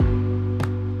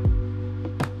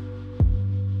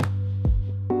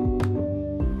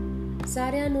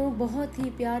ਸਾਰਿਆਂ ਨੂੰ ਬਹੁਤ ਹੀ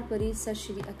ਪਿਆਰ ਭਰੀ ਸਤਿ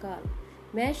ਸ਼੍ਰੀ ਅਕਾਲ।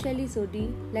 ਮੈਂ ਸ਼ੈਲੀ ਸੋਢੀ,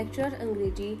 ਲੈਕਚਰਰ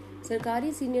ਅੰਗਰੇਜ਼ੀ,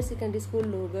 ਸਰਕਾਰੀ ਸੀਨੀਅਰ ਸੈਕੰਡਰੀ ਸਕੂਲ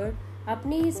ਲੋਹਗੜ੍ਹ,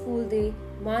 ਆਪਣੇ ਹੀ ਸਕੂਲ ਦੇ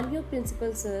ਮਾਨਯੋਗ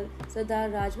ਪ੍ਰਿੰਸੀਪਲ ਸਰ ਸਰਦਾਰ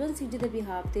ਰਾਜਵੰਤ ਜੀ ਦੇ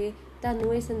ਬਿਹਾਫ ਤੇ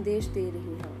ਤੁਹਾਨੂੰ ਇਹ ਸੰਦੇਸ਼ ਦੇ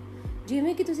ਰਹੀ ਹਾਂ।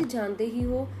 ਜਿਵੇਂ ਕਿ ਤੁਸੀਂ ਜਾਣਦੇ ਹੀ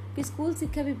ਹੋ ਕਿ ਸਕੂਲ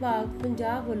ਸਿੱਖਿਆ ਵਿਭਾਗ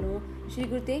ਪੰਜਾਬ ਵੱਲੋਂ ਸ਼੍ਰੀ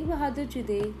ਗੁਰੂ ਤੇਗ ਬਹਾਦਰ ਜੀ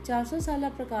ਦੇ 400 ਸਾਲਾ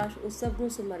ਪ੍ਰਕਾਸ਼ ਉਤਸਵ ਨੂੰ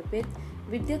ਸਮਰਪਿਤ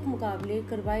ਵਿਦਿਅਕ ਮੁਕਾਬਲੇ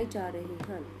ਕਰਵਾਏ ਜਾ ਰਹੇ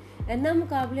ਹਨ। ਇਹਨਾਂ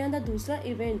ਮੁਕਾਬਲਿਆਂ ਦਾ ਦੂਸਰਾ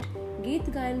ਇਵੈਂਟ ਗੀਤ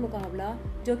ਗਾਇਨ ਮੁਕਾਬਲਾ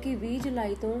ਜੋ ਕਿ 20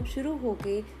 ਜੁਲਾਈ ਤੋਂ ਸ਼ੁਰੂ ਹੋ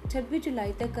ਕੇ 26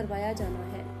 ਜੁਲਾਈ ਤੱਕ ਕਰਵਾਇਆ ਜਾਣਾ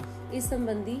ਹੈ। ਇਸ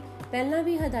ਸੰਬੰਧੀ ਪਹਿਲਾਂ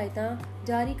ਵੀ ਹਦਾਇਤਾਂ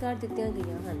ਜਾਰੀ ਕਰ ਦਿੱਤੀਆਂ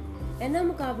ਗਈਆਂ ਹਨ। ਇਹਨਾਂ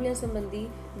ਮੁਕਾਬਲਿਆਂ ਸੰਬੰਧੀ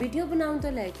ਵੀਡੀਓ ਬਣਾਉਣ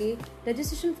ਤੋਂ ਲੈ ਕੇ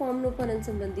ਰਜਿਸਟ੍ਰੇਸ਼ਨ ਫਾਰਮ ਨੂੰ ਭਰਨ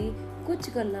ਸੰਬੰਧੀ ਕੁਝ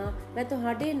ਗੱਲਾਂ ਮੈਂ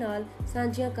ਤੁਹਾਡੇ ਨਾਲ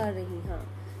ਸਾਂਝੀਆਂ ਕਰ ਰਹੀ ਹਾਂ।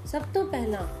 ਸਭ ਤੋਂ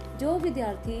ਪਹਿਲਾਂ ਜੋ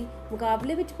ਵਿਦਿਆਰਥੀ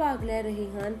ਮੁਕਾਬਲੇ ਵਿੱਚ ਭਾਗ ਲੈ ਰਹੇ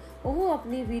ਹਨ ਉਹ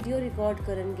ਆਪਣੀ ਵੀਡੀਓ ਰਿਕਾਰਡ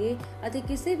ਕਰਨਗੇ ਅਤੇ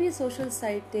ਕਿਸੇ ਵੀ ਸੋਸ਼ਲ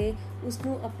ਸਾਈਟ ਤੇ ਉਸ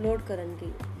ਨੂੰ ਅਪਲੋਡ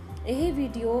ਕਰਨਗੇ। ਇਹ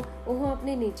ਵੀਡੀਓ ਉਹ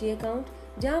ਆਪਣੇ ਨਿੱਜੀ ਅਕਾਊਂਟ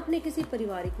ਜਾਂ ਆਪਣੇ ਕਿਸੇ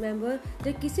ਪਰਿਵਾਰਿਕ ਮੈਂਬਰ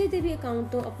ਜਾਂ ਕਿਸੇ ਦੇ ਵੀ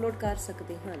ਅਕਾਊਂਟ ਤੋਂ ਅਪਲੋਡ ਕਰ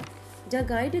ਸਕਦੇ ਹਨ ਜਾਂ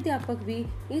ਗਾਈਡ ਅਧਿਆਪਕ ਵੀ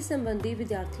ਇਸ ਸੰਬੰਧੀ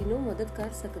ਵਿਦਿਆਰਥੀ ਨੂੰ ਮਦਦ ਕਰ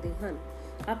ਸਕਦੇ ਹਨ।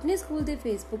 ਆਪਣੇ ਸਕੂਲ ਦੇ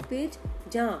ਫੇਸਬੁੱਕ ਪੇਜ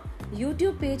ਜਾਂ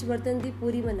YouTube ਪੇਜ ਵਰਤਣ ਦੀ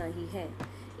ਪੂਰੀ ਮਨਾਹੀ ਹੈ।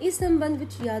 ਇਸ ਸੰਬੰਧ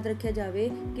ਵਿੱਚ ਯਾਦ ਰੱਖਿਆ ਜਾਵੇ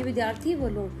ਕਿ ਵਿਦਿਆਰਥੀ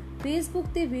ਵੱਲੋਂ ਫੇਸਬੁੱਕ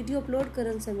ਤੇ ਵੀਡੀਓ ਅਪਲੋਡ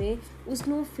ਕਰਨ ਸਮੇਂ ਉਸ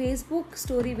ਨੂੰ ਫੇਸਬੁੱਕ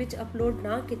ਸਟੋਰੀ ਵਿੱਚ ਅਪਲੋਡ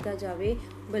ਨਾ ਕੀਤਾ ਜਾਵੇ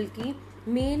ਬਲਕਿ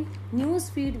ਮੇਨ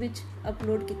ਨਿਊਜ਼ ਫੀਡ ਵਿੱਚ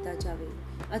ਅਪਲੋਡ ਕੀਤਾ ਜਾਵੇ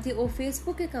ਅਤੇ ਉਹ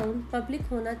ਫੇਸਬੁੱਕ ਅਕਾਊਂਟ ਪਬਲਿਕ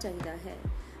ਹੋਣਾ ਚਾਹੀਦਾ ਹੈ।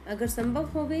 ਅਗਰ ਸੰਭਵ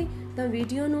ਹੋਵੇ ਤਾਂ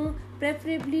ਵੀਡੀਓ ਨੂੰ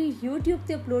ਪ੍ਰੈਫਰੇਬਲੀ YouTube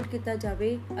ਤੇ ਅਪਲੋਡ ਕੀਤਾ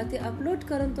ਜਾਵੇ ਅਤੇ ਅਪਲੋਡ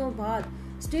ਕਰਨ ਤੋਂ ਬਾਅਦ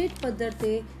ਸਟੇਟ ਪੱਧਰ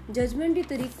ਤੇ ਜਜਮੈਂਟ ਦੀ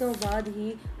ਤਰੀਕ ਤੋਂ ਬਾਅਦ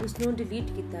ਹੀ ਉਸ ਨੂੰ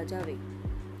ਡਿਲੀਟ ਕੀਤਾ ਜਾਵੇ।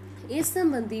 ਇਸ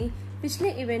ਸੰਬੰਧੀ ਪਿਛਲੇ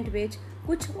ਇਵੈਂਟ ਵਿੱਚ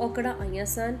ਕੁਝ ਔਕੜਾਂ ਆਈਆਂ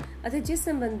ਸਨ ਅਤੇ ਜਿਸ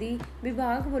ਸੰਬੰਧੀ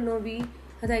ਵਿਭਾਗ ਵੱਲੋਂ ਵੀ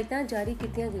ਹਦਾਇਤਾਂ ਜਾਰੀ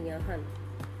ਕੀਤੀਆਂ ਗਈਆਂ ਹਨ।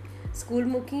 ਸਕੂਲ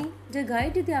ਮੁਖੀ ਜਾਂ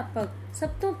ਗਾਈਡ ਅਧਿਆਪਕ ਸਭ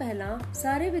ਤੋਂ ਪਹਿਲਾਂ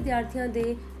ਸਾਰੇ ਵਿਦਿਆਰਥੀਆਂ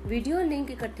ਦੇ ਵੀਡੀਓ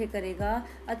ਲਿੰਕ ਇਕੱਠੇ ਕਰੇਗਾ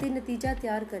ਅਤੇ ਨਤੀਜਾ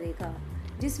ਤਿਆਰ ਕਰੇਗਾ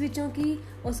ਜਿਸ ਵਿੱਚੋਂ ਕਿ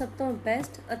ਉਹ ਸਭ ਤੋਂ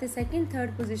ਬੈਸਟ ਅਤੇ ਸੈਕਿੰਡ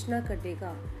ਥਰਡ ਪੋਜੀਸ਼ਨਾਂ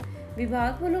ਕੱਢੇਗਾ।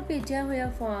 ਵਿਭਾਗ ਵੱਲੋਂ ਭੇਜਿਆ ਹੋਇਆ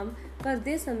ਫਾਰਮ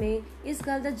ਭਰਦੇ ਸਮੇਂ ਇਸ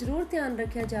ਗੱਲ ਦਾ ਜ਼ਰੂਰ ਧਿਆਨ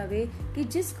ਰੱਖਿਆ ਜਾਵੇ ਕਿ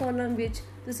ਜਿਸ ਕਾਲਮ ਵਿੱਚ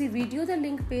ਤੁਸੀਂ ਵੀਡੀਓ ਦਾ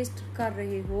ਲਿੰਕ ਪੇਸਟ ਕਰ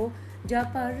ਰਹੇ ਹੋ ਜਾਂ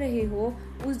ਭਰ ਰਹੇ ਹੋ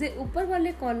ਉਸ ਦੇ ਉੱਪਰ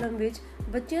ਵਾਲੇ ਕਾਲਮ ਵਿੱਚ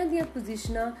ਬੱਚਿਆਂ ਦੀਆਂ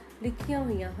ਪੋਜੀਸ਼ਨਾਂ ਲਿਖੀਆਂ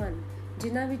ਹੋਈਆਂ ਹਨ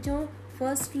ਜਿਨ੍ਹਾਂ ਵਿੱਚੋਂ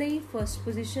ਫਸਟ ਲਈ ਫਸਟ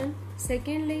ਪੋਜੀਸ਼ਨ,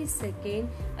 ਸੈਕਿੰਡ ਲਈ ਸੈਕਿੰਡ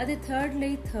ਅਤੇ ਥਰਡ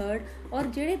ਲਈ ਥਰਡ ਔਰ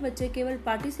ਜਿਹੜੇ ਬੱਚੇ ਕੇਵਲ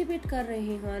ਪਾਰਟਿਸਿਪੇਟ ਕਰ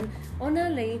ਰਹੇ ਹਨ ਉਹਨਾਂ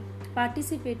ਲਈ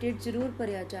ਪਾਰਟਿਸਿਪੇਟਡ ਜ਼ਰੂਰ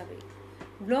ਭਰਿਆ ਜਾਵੇ।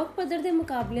 ਬਲਾਕ ਪੱਧਰ ਦੇ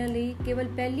ਮੁਕਾਬਲਿਆਂ ਲਈ ਕੇਵਲ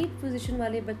ਪਹਿਲੀ ਪੋਜੀਸ਼ਨ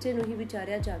ਵਾਲੇ ਬੱਚੇ ਨੂੰ ਹੀ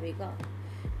ਵਿਚਾਰਿਆ ਜਾਵੇਗਾ।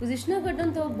 ਪੋਜੀਸ਼ਨਾਂ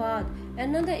ਕੱਢਣ ਤੋਂ ਬਾਅਦ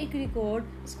ਇਹਨਾਂ ਦਾ ਇੱਕ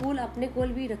ਰਿਕਾਰਡ ਸਕੂਲ ਆਪਣੇ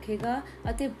ਕੋਲ ਵੀ ਰੱਖੇਗਾ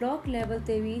ਅਤੇ ਬਲਾਕ ਲੈਵਲ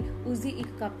ਤੇ ਵੀ ਉਸ ਦੀ ਇੱਕ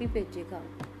ਕਾਪੀ ਭੇਜੇਗਾ।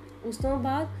 ਉਸ ਤੋਂ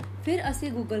ਬਾਅਦ ਫਿਰ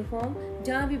ਅਸੀਂ ਗੂਗਲ ਫਾਰਮ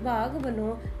ਜਾਂ ਵਿਭਾਗ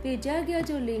ਵੱਲੋਂ ਭੇਜਿਆ ਗਿਆ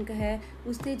ਜੋ ਲਿੰਕ ਹੈ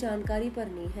ਉਸ ਤੇ ਜਾਣਕਾਰੀ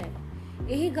ਭਰਨੀ ਹੈ।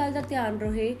 ਇਹ ਗੱਲ ਦਾ ਧਿਆਨ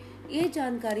ਰਹੇ ਇਹ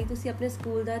ਜਾਣਕਾਰੀ ਤੁਸੀਂ ਆਪਣੇ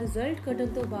ਸਕੂਲ ਦਾ ਰਿਜ਼ਲਟ ਕੱਢਣ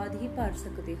ਤੋਂ ਬਾਅਦ ਹੀ ਭਰ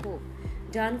ਸਕਦੇ ਹੋ।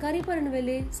 ਜਾਣਕਾਰੀ ਭਰਨ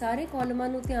ਵੇਲੇ ਸਾਰੇ ਕਾਲਮਾਂ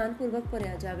ਨੂੰ ਧਿਆਨਪੂਰਵਕ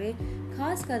ਭਰਿਆ ਜਾਵੇ।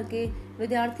 ਖਾਸ ਕਰਕੇ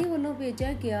ਵਿਦਿਆਰਥੀ ਵੱਲੋਂ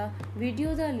ਭੇਜਿਆ ਗਿਆ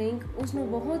ਵੀਡੀਓ ਦਾ ਲਿੰਕ ਉਸ ਨੂੰ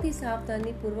ਬਹੁਤ ਹੀ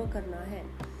ਸਾਵਧਾਨੀ ਪੂਰਵਕ ਕਰਨਾ ਹੈ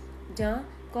ਜਾਂ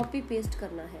ਕਾਪੀ ਪੇਸਟ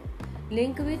ਕਰਨਾ ਹੈ।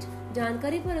 ਲਿੰਕ ਵਿੱਚ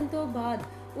ਜਾਣਕਾਰੀ ਭਰਨ ਤੋਂ ਬਾਅਦ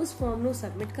ਉਸ ਫਾਰਮ ਨੂੰ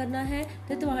ਸਬਮਿਟ ਕਰਨਾ ਹੈ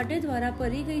ਤੇ ਤੁਹਾਡੇ ਦੁਆਰਾ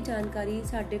ਭਰੀ ਗਈ ਜਾਣਕਾਰੀ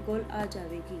ਸਾਡੇ ਕੋਲ ਆ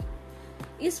ਜਾਵੇਗੀ।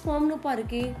 ਇਸ ਫਾਰਮ ਨੂੰ ਭਰ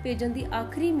ਕੇ ਭੇਜਣ ਦੀ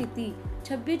ਆਖਰੀ ਮਿਤੀ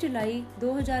 26 ਜੁਲਾਈ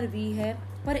 2020 ਹੈ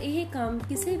ਪਰ ਇਹ ਕੰਮ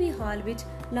ਕਿਸੇ ਵੀ ਹਾਲ ਵਿੱਚ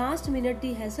ਲਾਸਟ ਮਿੰਟ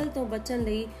ਦੀ ਹੈਸਲ ਤੋਂ ਬਚਣ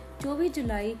ਲਈ 24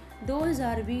 ਜੁਲਾਈ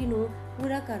 2020 ਨੂੰ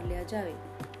ਪੂਰਾ ਕਰ ਲਿਆ ਜਾਵੇ।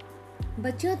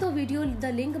 ਬੱਚਿਆਂ ਤੋਂ ਵੀਡੀਓ ਦਾ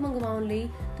ਲਿੰਕ ਮੰਗਵਾਉਣ ਲਈ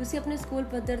ਤੁਸੀਂ ਆਪਣੇ ਸਕੂਲ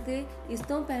ਪੱਧਰ ਤੇ ਇਸ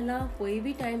ਤੋਂ ਪਹਿਲਾਂ ਕੋਈ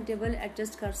ਵੀ ਟਾਈਮ ਟੇਬਲ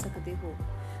ਐਡਜਸਟ ਕਰ ਸਕਦੇ ਹੋ।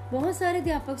 ਬਹੁਤ ਸਾਰੇ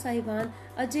ਅਧਿਆਪਕ ਸਾਹਿਬਾਨ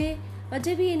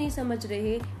ਅਜੇ ਵੀ ਇਹ ਨਹੀਂ ਸਮਝ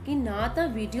ਰਹੇ ਕਿ ਨਾ ਤਾਂ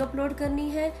ਵੀਡੀਓ ਅਪਲੋਡ ਕਰਨੀ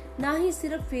ਹੈ ਨਾ ਹੀ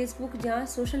ਸਿਰਫ ਫੇਸਬੁੱਕ ਜਾਂ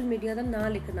ਸੋਸ਼ਲ ਮੀਡੀਆ ਦਾ ਨਾਂ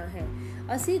ਲਿਖਣਾ ਹੈ।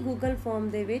 ਅਸੀਂ ਗੂਗਲ ਫਾਰਮ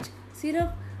ਦੇ ਵਿੱਚ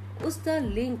ਸਿਰਫ ਉਸ ਦਾ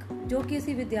ਲਿੰਕ ਜੋ ਕਿ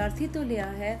ਅਸੀਂ ਵਿਦਿਆਰਥੀ ਤੋਂ ਲਿਆ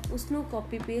ਹੈ ਉਸ ਨੂੰ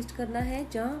ਕਾਪੀ ਪੇਸਟ ਕਰਨਾ ਹੈ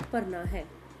ਜਾਂ ਭਰਨਾ ਹੈ।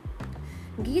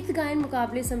 ਗੀਤ ਗਾਇਨ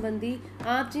ਮੁਕਾਬਲੇ ਸੰਬੰਧੀ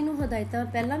ਆਪ ਜੀ ਨੂੰ ਹਦਾਇਤਾਂ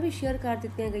ਪਹਿਲਾਂ ਵੀ ਸ਼ੇਅਰ ਕਰ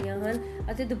ਦਿੱਤੀਆਂ ਗਈਆਂ ਹਨ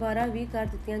ਅਤੇ ਦੁਬਾਰਾ ਵੀ ਕਰ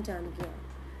ਦਿੱਤੀਆਂ ਜਾਣਗੀਆਂ।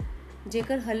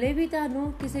 ਜੇਕਰ ਹਲੇ ਵੀ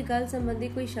ਤੁਹਾਨੂੰ ਕਿਸੇ ਗੱਲ ਸੰਬੰਧੀ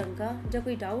ਕੋਈ ਸ਼ੰਕਾ ਜਾਂ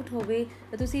ਕੋਈ ਡਾਊਟ ਹੋਵੇ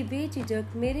ਤਾਂ ਤੁਸੀਂ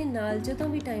ਬੇਝਿਜਕ ਮੇਰੇ ਨਾਲ ਜਦੋਂ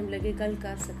ਵੀ ਟਾਈਮ ਲੱਗੇ ਗੱਲ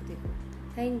ਕਰ ਸਕਦੇ ਹੋ।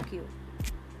 Thank you.